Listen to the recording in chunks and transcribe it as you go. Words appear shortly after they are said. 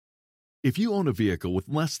If you own a vehicle with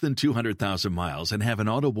less than 200,000 miles and have an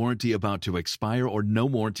auto warranty about to expire or no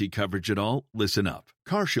warranty coverage at all, listen up.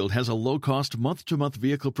 CarShield has a low-cost month-to-month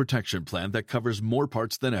vehicle protection plan that covers more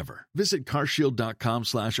parts than ever. Visit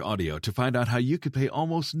carshield.com/audio to find out how you could pay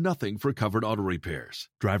almost nothing for covered auto repairs.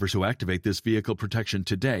 Drivers who activate this vehicle protection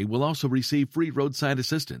today will also receive free roadside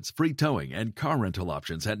assistance, free towing, and car rental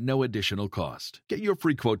options at no additional cost. Get your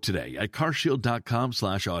free quote today at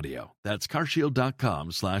carshield.com/audio. That's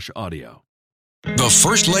carshield.com/audio. The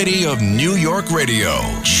First Lady of New York Radio,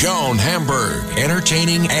 Joan Hamburg.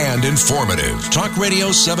 Entertaining and informative. Talk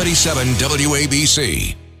Radio 77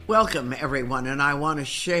 WABC. Welcome, everyone, and I want to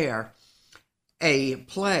share a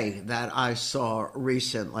play that I saw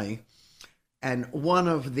recently. And one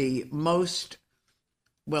of the most,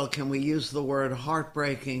 well, can we use the word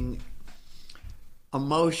heartbreaking,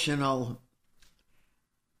 emotional,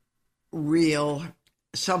 real,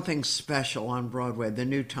 something special on Broadway, the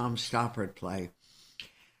new Tom Stoppard play.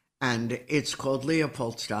 And it's called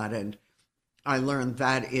Leopoldstadt, and I learned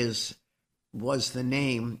that was the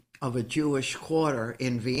name of a Jewish quarter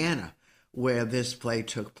in Vienna where this play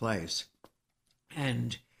took place.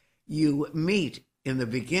 And you meet in the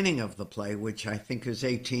beginning of the play, which I think is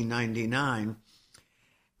 1899,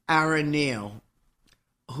 Aaron Neal,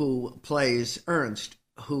 who plays Ernst,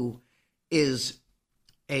 who is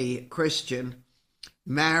a Christian,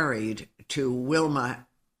 married to Wilma.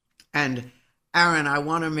 And Aaron, I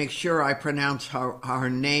want to make sure I pronounce her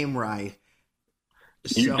name right.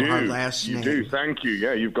 You do. Her last name. You do. Thank you.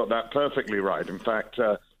 Yeah, you've got that perfectly right. In fact,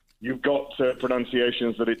 you've got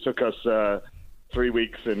pronunciations that it took us 3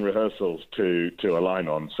 weeks in rehearsals to align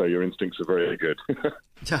on. So your instincts are very good.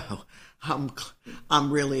 So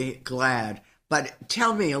I'm really glad. But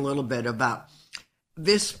tell me a little bit about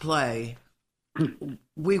this play.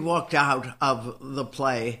 We walked out of the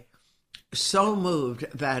play so moved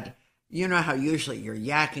that, you know how usually you're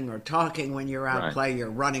yakking or talking when you're out play, you're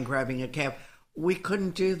running, grabbing a cab. We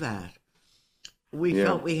couldn't do that. We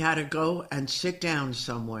felt we had to go and sit down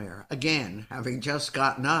somewhere, again, having just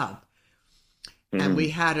gotten up, and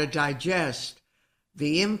we had to digest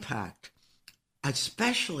the impact,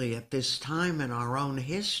 especially at this time in our own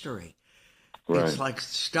history. Right. It's like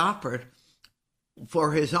Stoppard,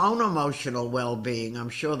 for his own emotional well-being, I'm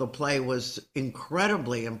sure the play was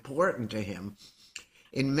incredibly important to him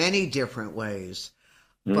in many different ways.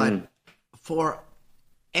 But for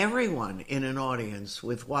everyone in an audience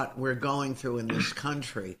with what we're going through in this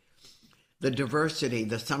country, the diversity,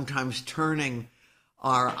 the sometimes turning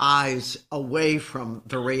our eyes away from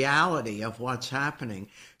the reality of what's happening.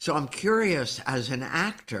 So I'm curious, as an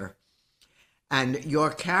actor, and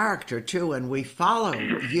your character too, and we follow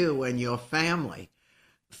you and your family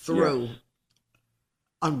through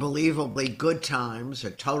unbelievably good times,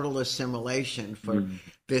 a total assimilation for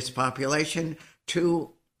this population,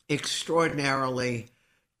 to extraordinarily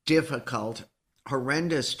difficult,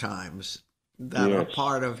 horrendous times that are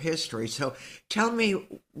part of history. So tell me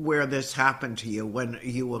where this happened to you, when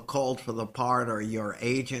you were called for the part, or your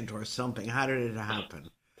agent or something. How did it happen?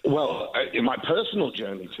 Well, my personal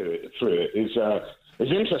journey through it is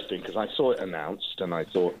interesting, because I saw it announced and I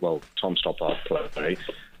thought, well, Tom Stoppard play,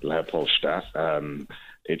 Leopoldstadt,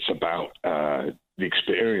 it's about the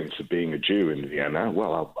experience of being a Jew in Vienna.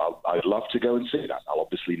 Well, I'd love to go and see that. I'll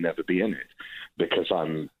obviously never be in it because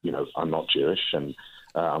I'm not Jewish, and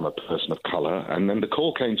I'm a person of color. And then the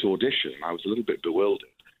call came to audition. I was a little bit bewildered.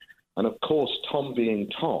 And of course, Tom being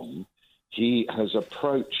Tom, he has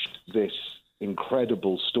approached this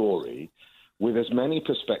incredible story with as many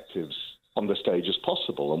perspectives on the stage as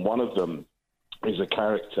possible. And one of them is a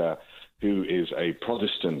character who is a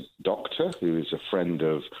Protestant doctor, who is a friend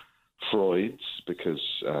of Freud's, because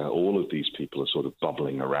all of these people are sort of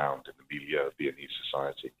bubbling around in the milieu of Viennese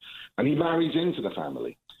society. And he marries into the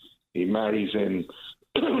family. He marries in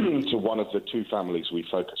to one of the two families we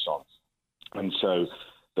focus on. And so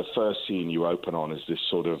the first scene you open on is this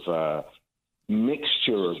sort of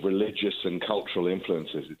mixture of religious and cultural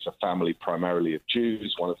influences. It's a family primarily of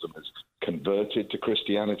Jews. One of them has converted to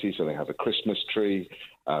Christianity, so they have a Christmas tree.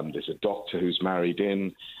 There's a doctor who's married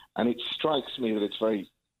in. And it strikes me that it's very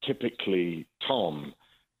typically Tom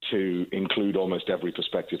to include almost every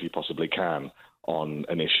perspective he possibly can on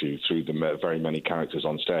an issue through the very many characters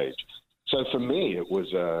on stage. So for me, it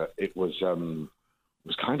was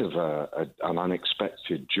kind of an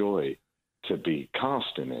unexpected joy to be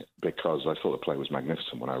cast in it, because I thought the play was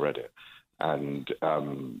magnificent when I read it, and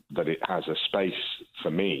that it has a space for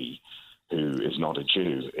me, who is not a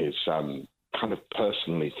Jew, is kind of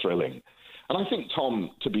personally thrilling. And I think Tom,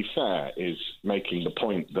 to be fair, is making the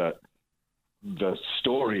point that the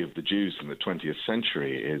story of the Jews in the 20th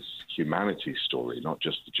century is humanity's story, not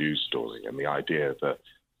just the Jews' story. And the idea that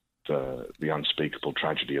the unspeakable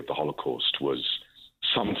tragedy of the Holocaust was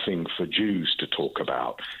something for Jews to talk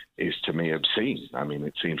about is, to me, obscene. I mean,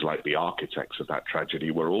 it seems like the architects of that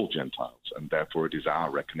tragedy were all Gentiles, and therefore it is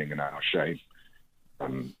our reckoning and our shame.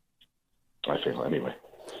 I feel, anyway.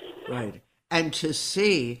 Right. And to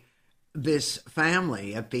see this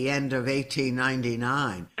family at the end of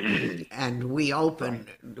 1899, and we open,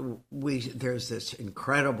 there's this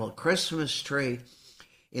incredible Christmas tree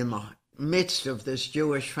in the midst of this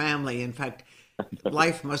Jewish family. In fact,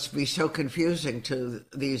 life must be so confusing to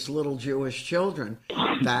these little Jewish children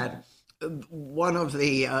that one of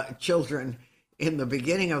the children in the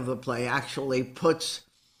beginning of the play actually puts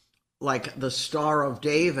like the Star of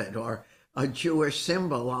David or a Jewish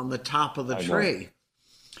symbol on the top of the tree.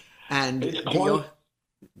 And go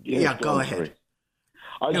ahead. Sorry.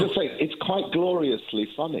 I was just saying, it's quite gloriously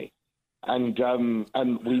funny. And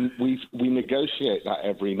we negotiate that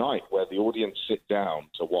every night, where the audience sit down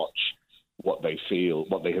to watch what they feel,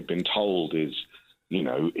 what they have been told is,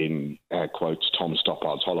 in air quotes, Tom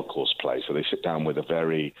Stoppard's Holocaust play. So they sit down with a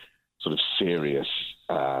very sort of serious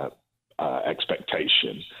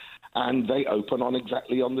expectation, and they open on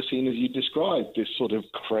exactly on the scene as you described, this sort of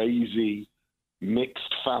crazy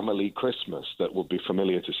mixed family Christmas that would be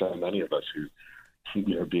familiar to so many of us who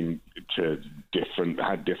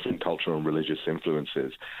had different cultural and religious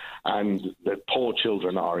influences. And the poor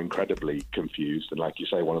children are incredibly confused. And like you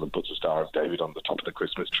say, one of them puts a Star of David on the top of the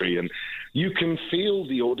Christmas tree. And you can feel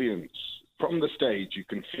the audience from the stage. You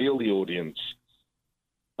can feel the audience,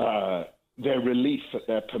 their relief at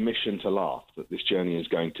their permission to laugh, that this journey is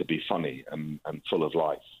going to be funny and full of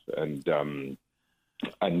life and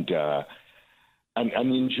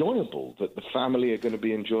enjoyable, that the family are going to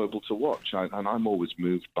be enjoyable to watch. And I'm always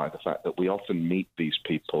moved by the fact that we often meet these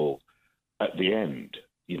people at the end.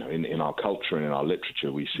 In our culture and in our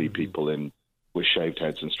literature, we see people with shaved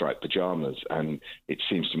heads and striped pajamas, and it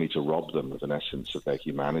seems to me to rob them of an essence of their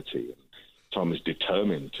humanity. And Tom is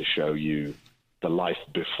determined to show you the life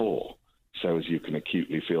before, so as you can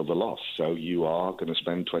acutely feel the loss. So you are going to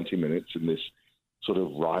spend 20 minutes in this sort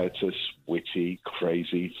of riotous, witty,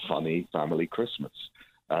 crazy, funny family Christmas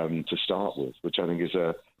to start with, which I think is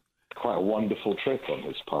quite a wonderful trick on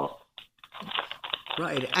his part.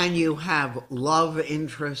 Right, and you have love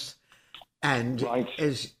interests, and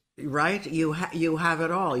you have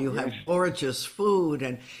it all. You have gorgeous food,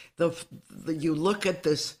 and you look at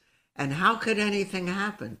this, and how could anything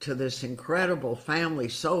happen to this incredible family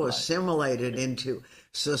so assimilated into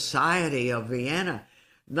society of Vienna?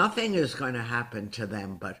 Nothing is going to happen to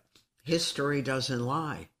them, but history doesn't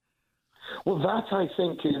lie. Well, that, I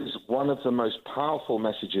think, is one of the most powerful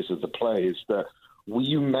messages of the play, is that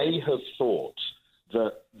you may have thought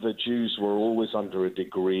that the Jews were always under a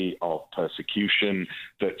degree of persecution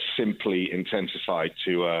that simply intensified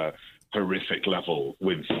to a horrific level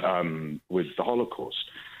with the Holocaust.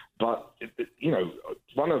 But,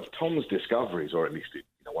 one of Tom's discoveries, or at least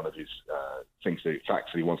one of his facts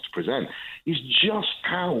that he wants to present, is just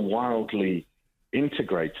how wildly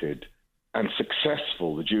integrated and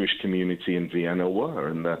successful the Jewish community in Vienna were.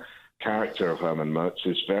 And the character of Hermann Merz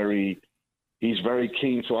is he's very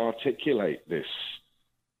keen to articulate this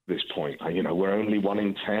point. We're only 1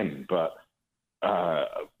 in 10, but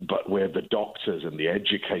we're the doctors and the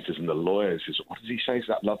educators and the lawyers. What does he say? Is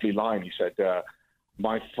that lovely line? He said,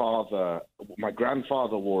 my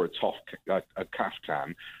grandfather wore a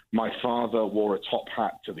kaftan. My father wore a top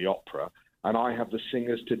hat to the opera, and I have the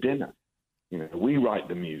singers to dinner. We write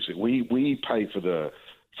the music. We pay for the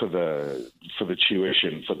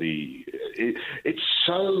tuition. It's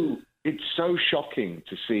so shocking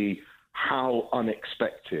to see how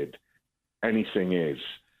unexpected anything is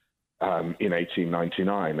in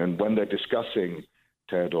 1899. And when they're discussing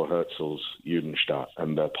Theodor Herzl's Judenstaat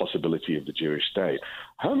and the possibility of the Jewish state,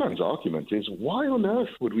 Hermann's argument is, why on earth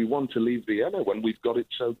would we want to leave Vienna when we've got it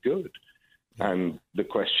so good? And the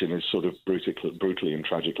question is sort of brutally and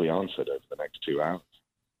tragically answered over the next 2 hours.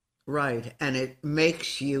 Right. And it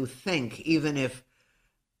makes you think, even if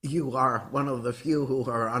you are one of the few who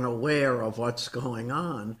are unaware of what's going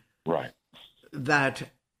on, right,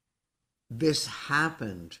 that this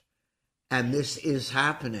happened and this is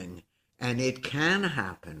happening and it can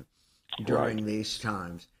happen during these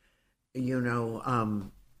times.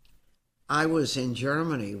 I was in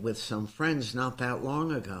Germany with some friends not that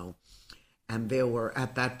long ago, and there were,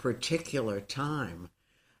 at that particular time,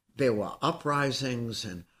 there were uprisings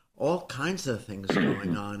and all kinds of things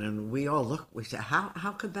going on, and we all looked, we said,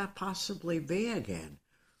 how could that possibly be again?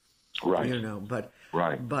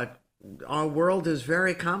 Right. But our world is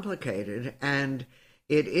very complicated, and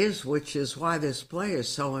it is, which is why this play is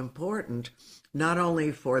so important, not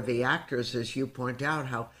only for the actors, as you point out,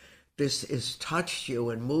 how this has touched you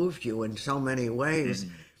and moved you in so many ways,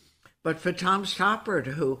 but for Tom Stoppard,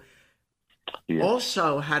 who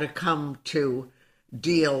also had to come to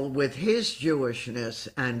deal with his Jewishness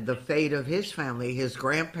and the fate of his family. His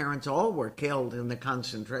grandparents all were killed in the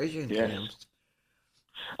concentration camps.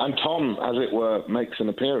 And Tom, as it were, makes an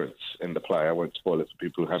appearance in the play. I won't spoil it for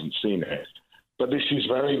people who haven't seen it. But this is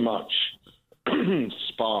very much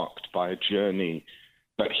sparked by a journey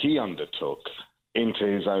that he undertook into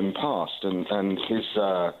his own past. And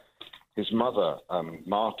his mother,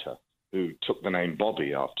 Marta, who took the name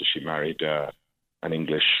Bobby after she married an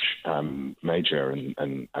English major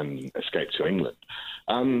and escaped to England,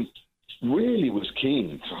 really was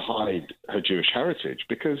keen to hide her Jewish heritage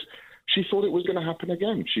because she thought it was going to happen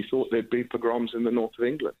again. She thought there'd be pogroms in the north of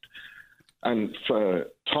England. And for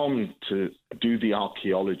Tom to do the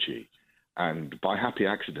archaeology, and by happy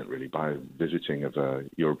accident, really, by visiting of a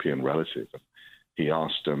European relative, he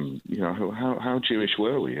asked him, how Jewish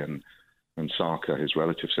were we? And Sarka, his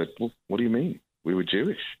relative, said, well, what do you mean? We were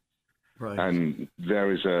Jewish. Right. And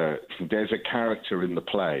there's a character in the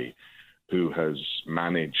play who has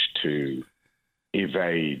managed to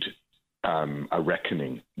evade a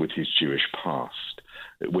reckoning with his Jewish past,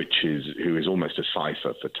 who is almost a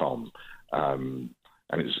cipher for Tom, and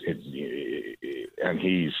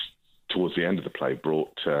he's towards the end of the play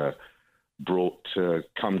brought to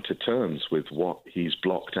come to terms with what he's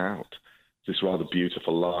blocked out. This rather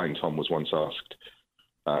beautiful line. Tom was once asked,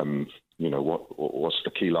 what's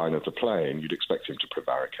the key line of the play? And you'd expect him to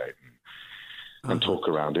prevaricate and talk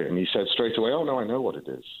around it. And he said straight away, oh, no, I know what it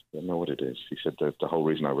is. I know what it is. He said that the whole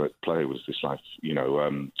reason I wrote the play was this life,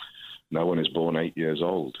 no one is born 8 years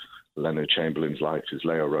old. Leonard Chamberlain's life, his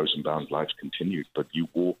Leo Rosenbaum's life continued, but you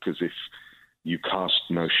walk as if you cast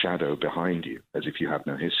no shadow behind you, as if you have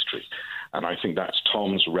no history. And I think that's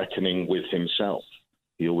Tom's reckoning with himself.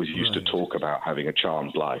 He always used to talk about having a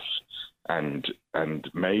charmed life. And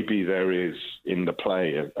maybe there is in the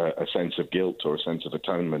play a sense of guilt or a sense of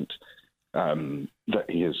atonement that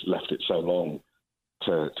he has left it so long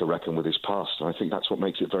to reckon with his past. And I think that's what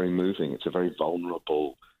makes it very moving. It's a very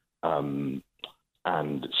vulnerable and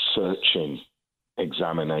searching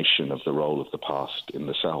examination of the role of the past in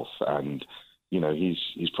the self. And,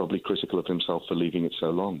 he's probably critical of himself for leaving it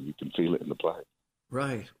so long. You can feel it in the play.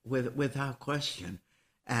 Right, without question.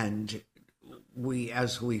 And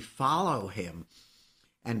as we follow him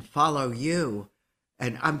and follow you,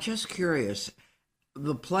 and I'm just curious,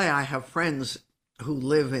 the play, I have friends who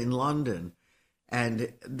live in London,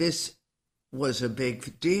 and this was a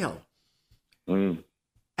big deal.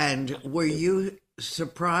 And were you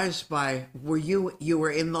surprised you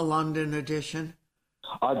were in the London edition?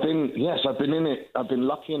 I've been in it. I've been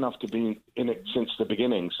lucky enough to be in it since the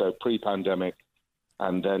beginning, so pre-pandemic.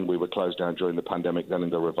 And then we were closed down during the pandemic, then in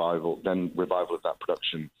the revival of that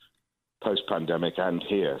production post-pandemic and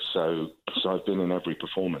here. So I've been in every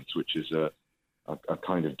performance, which is a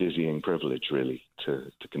kind of dizzying privilege, really,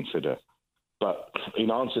 to consider. But in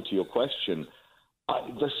answer to your question,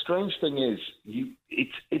 the strange thing is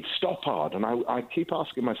it's Stoppard. And I keep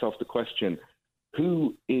asking myself the question,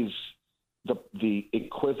 who is the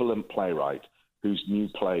equivalent playwright whose new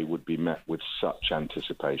play would be met with such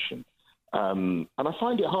anticipation? And I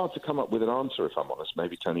find it hard to come up with an answer, if I'm honest.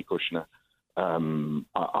 Maybe Tony Kushner.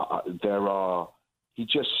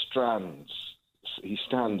 He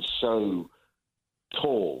stands so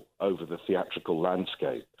tall over the theatrical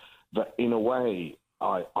landscape that, in a way,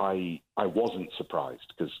 I wasn't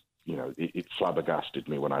surprised because it flabbergasted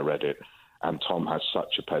me when I read it. And Tom has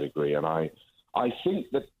such a pedigree, and I think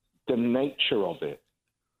that the nature of it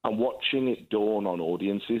and watching it dawn on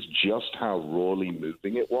audiences, just how rawly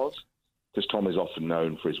moving it was. Because Tom is often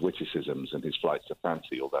known for his witticisms and his flights of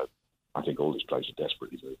fancy, although I think all his plays are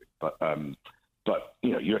desperately moving. But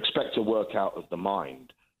you expect a workout of the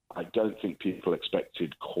mind. I don't think people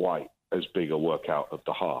expected quite as big a workout of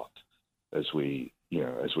the heart as we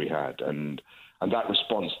had, and that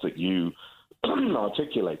response that you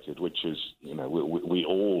articulated, which is we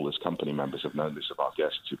all as company members have known this of our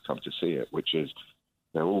guests who've come to see it, which is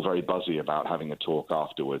they're all very buzzy about having a talk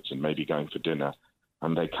afterwards and maybe going for dinner.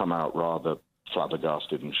 And they come out rather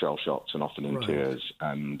flabbergasted and shell-shocked and often in tears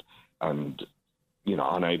and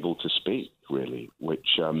unable to speak, really,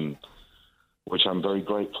 which I'm very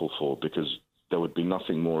grateful for, because there would be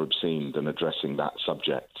nothing more obscene than addressing that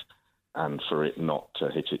subject and for it not to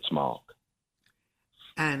hit its mark.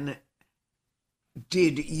 And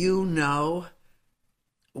did you know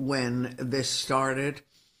when this started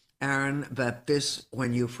Aaron, that this,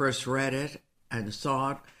 when you first read it and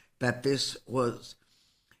saw it, that this was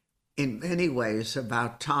in many ways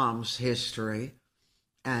about Tom's history.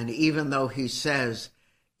 And even though he says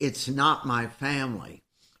it's not my family,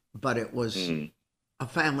 but it was a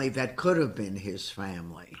family that could have been his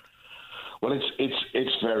family. Well,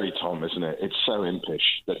 it's very Tom, isn't it? It's so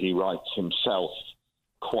impish that he writes himself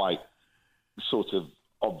quite sort of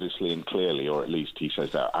obviously and clearly, or at least he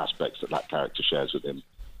says there are aspects that character shares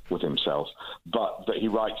with himself, but that he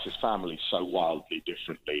writes his family so wildly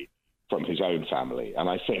differently from his own family. And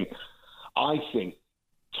I think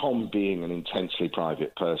Tom, being an intensely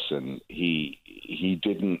private person, he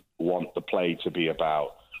didn't want the play to be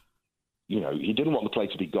about, he didn't want the play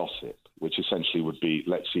to be gossip, which essentially would be,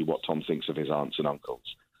 let's see what Tom thinks of his aunts and uncles.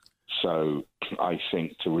 So I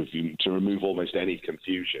think to remove almost any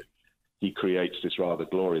confusion, he creates this rather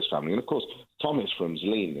glorious family. And of course, Tom is from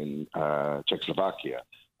Zlín in Czechoslovakia,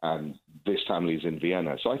 and this family is in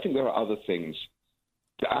Vienna. So I think there are other things.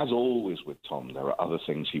 As always with Tom, there are other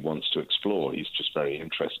things he wants to explore. He's just very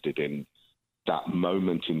interested in that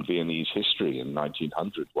moment in Viennese history in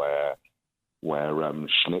 1900 where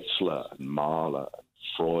Schnitzler and Mahler and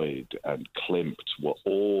Freud and Klimt were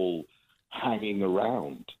all hanging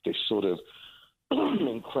around this sort of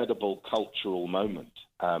incredible cultural moment.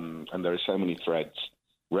 And there are so many threads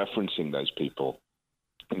referencing those people.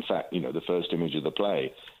 In fact, the first image of the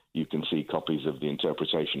play, you can see copies of the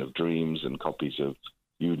Interpretation of Dreams and copies of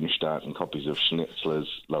Judenstadt and copies of Schnitzler's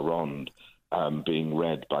La Ronde being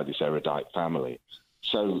read by this erudite family.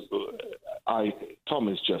 So Tom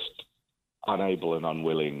is just unable and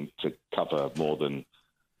unwilling to cover more than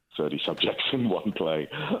 30 subjects in one play,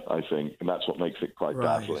 I think, and that's what makes it quite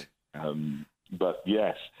baffling. But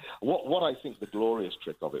yes, what I think the glorious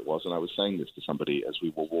trick of it was, and I was saying this to somebody as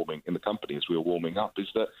we were warming up, is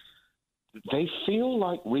that they feel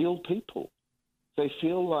like real people. They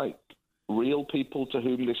feel like real people to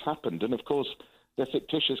whom this happened. And of course, they're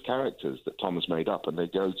fictitious characters that Tom has made up, and they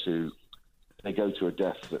go to a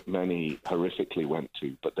death that many horrifically went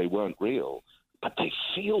to, but they weren't real. But they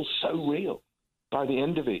feel so real. By the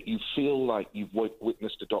end of it, you feel like you've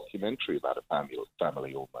witnessed a documentary about a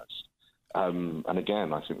family almost. And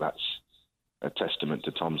again, I think that's a testament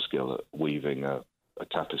to Tom's skill at weaving a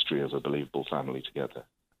tapestry of a believable family together.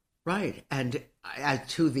 Right. And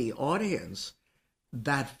to the audience,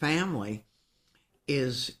 that family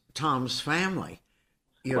is Tom's family,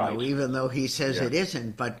 even though he says it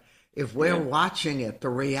isn't. But if we're watching it, the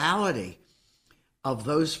reality of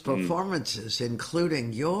those performances,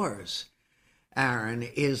 including yours, Aaron,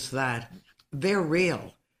 is that they're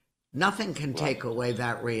real. Nothing can take away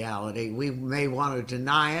that reality. We may want to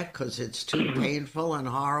deny it because it's too painful and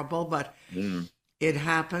horrible, but it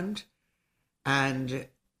happened, and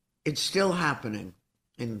it's still happening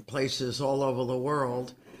in places all over the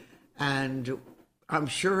world. And I'm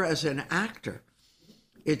sure as an actor,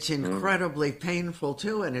 it's incredibly painful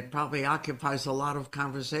too, and it probably occupies a lot of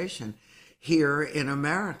conversation here in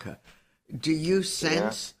America. Do you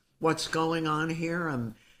sense what's going on here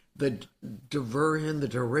and the diversion, the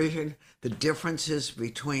derision, the differences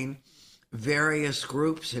between various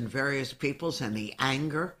groups and various peoples, and the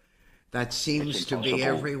anger that seems to be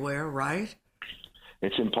everywhere, right?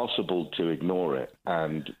 It's impossible to ignore it,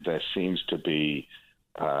 and there seems to be,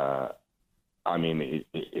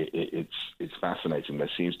 it's fascinating.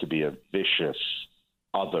 There seems to be a vicious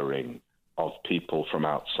othering of people from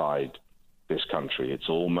outside this country. It's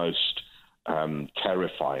almost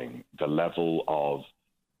terrifying, the level of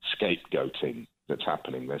scapegoating that's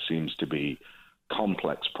happening. There seems to be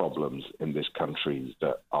complex problems in this country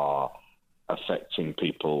that are affecting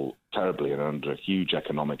people terribly and under huge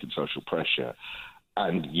economic and social pressure.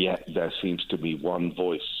 And yet there seems to be one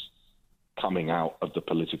voice coming out of the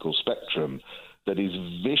political spectrum that is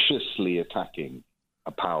viciously attacking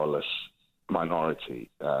a powerless minority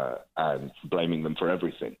and blaming them for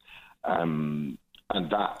everything. And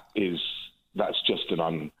that's just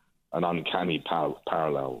an uncanny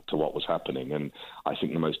parallel to what was happening. And I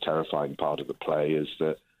think the most terrifying part of the play is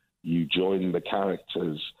that you join the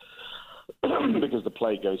characters because the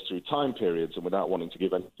play goes through time periods, and without wanting to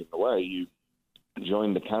give anything away, you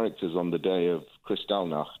join the characters on the day of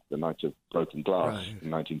Kristallnacht, the night of broken glass, in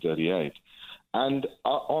 1938. And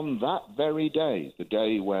on that very day, the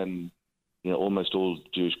day when almost all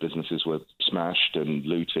Jewish businesses were smashed and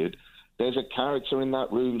looted, there's a character in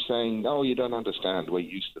that room saying, "Oh, you don't understand. We're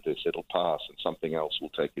used to this. It'll pass, and something else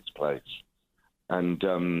will take its place." And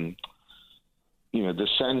the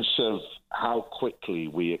sense of how quickly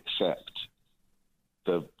we accept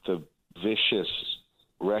the vicious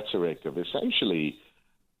rhetoric of essentially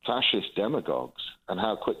fascist demagogues, and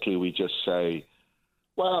how quickly we just say,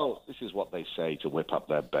 well, this is what they say to whip up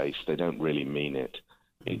their base. They don't really mean it.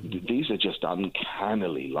 These are just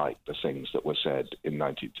uncannily like the things that were said in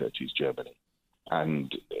 1930s Germany,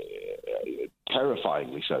 and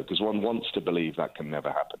terrifyingly so, because one wants to believe that can never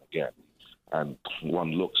happen again, and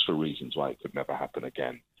one looks for reasons why it could never happen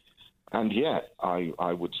again. And yet,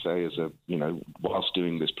 I would say, whilst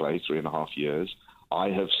doing this play 3.5 years, I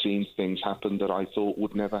have seen things happen that I thought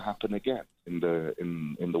would never happen again in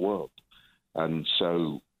the world. And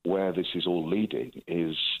so, where this is all leading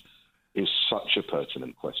is such a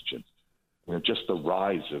pertinent question. Just the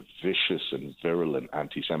rise of vicious and virulent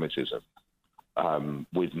anti-Semitism,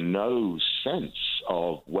 with no sense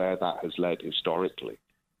of where that has led historically,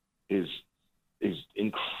 is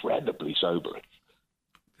incredibly sobering.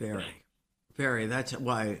 Very, very. That's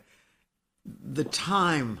why the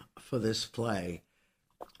time for this play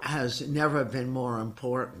has never been more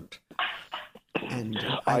important. And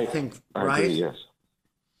I think, right? I agree, yes.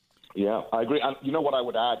 Yeah, I agree. And you know what I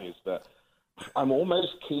would add is that I'm almost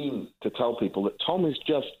keen to tell people that Tom is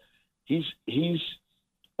just, this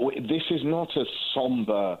is not a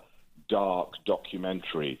somber, dark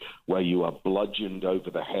documentary where you are bludgeoned over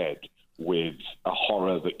the head with a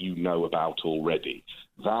horror that you know about already.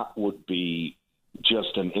 That would be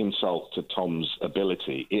just an insult to Tom's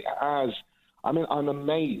ability. I'm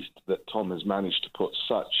amazed that Tom has managed to put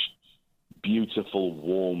such beautiful,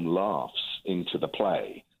 warm laughs into the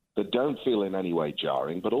play that don't feel in any way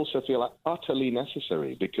jarring, but also feel utterly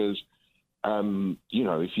necessary because,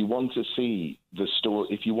 if you want to see the story,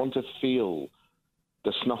 if you want to feel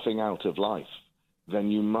the snuffing out of life,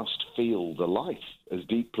 then you must feel the life as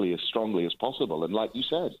deeply, as strongly as possible. And like you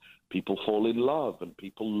said, people fall in love and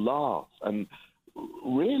people laugh. And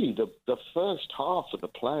really, the first half of the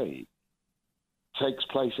play takes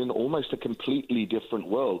place in almost a completely different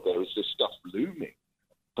world. There is this stuff looming,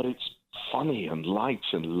 but it's funny and light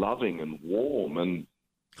and loving and warm and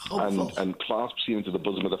clasps you into the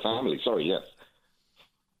bosom of the family. Sorry, yes.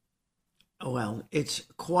 Well, it's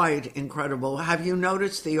quite incredible. Have you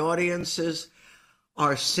noticed the audiences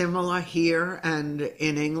are similar here and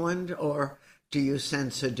in England, or do you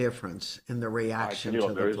sense a difference in the reaction to the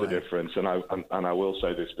play? There is a difference, and I will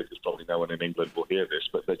say this because probably no one in England will hear this,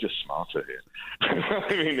 but they're just smarter here.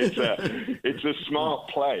 I mean, it's a smart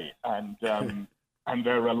play, and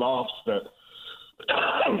there are laughs that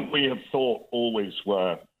we have thought always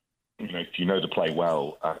were, if you know the play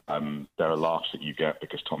well, there are laughs that you get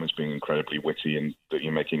because Tom is being incredibly witty and that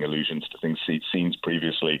you're making allusions to things scenes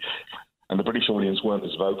previously. And the British audience weren't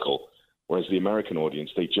as vocal, whereas the American audience,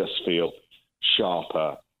 they just feel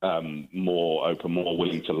sharper, more open, more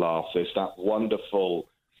willing to laugh. There's that wonderful,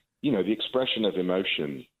 the expression of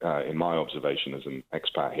emotion, in my observation as an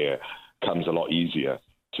expat here, comes a lot easier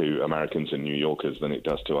to Americans and New Yorkers than it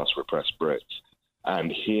does to us repressed Brits.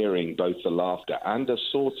 And hearing both the laughter and a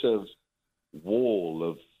sort of wall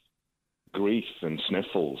of grief and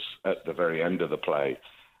sniffles at the very end of the play.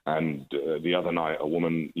 And the other night, a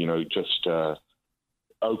woman, just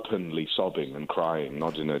openly sobbing and crying,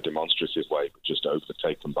 not in a demonstrative way, but just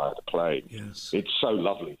overtaken by the play. Yes. It's so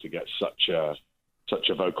lovely to get such a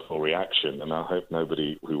vocal reaction, and I hope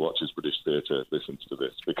nobody who watches British theatre listens to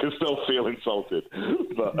this because they'll feel insulted,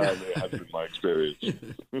 but it has been my experience.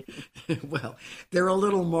 Well, they're a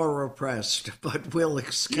little more repressed, but we'll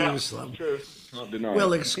excuse them. True. Can't deny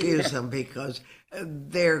we'll it. excuse them because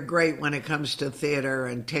they're great when it comes to theatre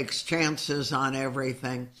and takes chances on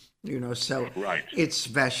everything, so right. It's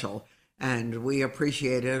special, and we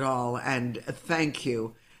appreciate it all. And thank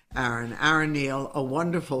you, Aaron Neal, a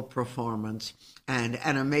wonderful performance and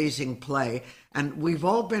an amazing play. And we've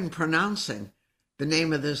all been pronouncing the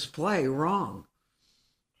name of this play wrong.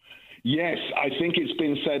 Yes, I think it's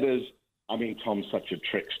been said as, Tom's such a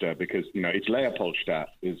trickster because, it's Leopoldstadt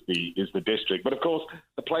is the district. But of course,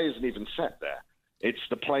 the play isn't even set there. It's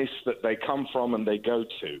the place that they come from and they go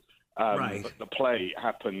to. Right. But the play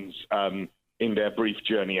happens in their brief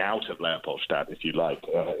journey out of Leopoldstadt, if you like,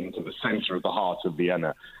 into the center of the heart of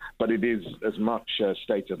Vienna. But it is as much a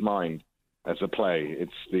state of mind as a play.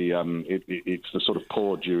 It's the sort of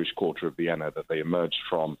poor Jewish quarter of Vienna that they emerged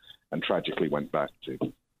from and tragically went back to.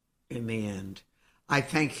 In the end. I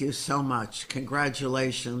thank you so much.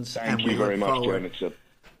 Congratulations. Thank you very much, Joan.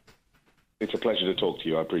 It's a pleasure to talk to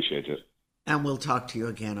you. I appreciate it. And we'll talk to you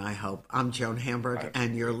again, I hope. I'm Joan Hamburg,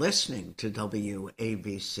 and you're listening to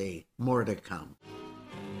WABC. More to come.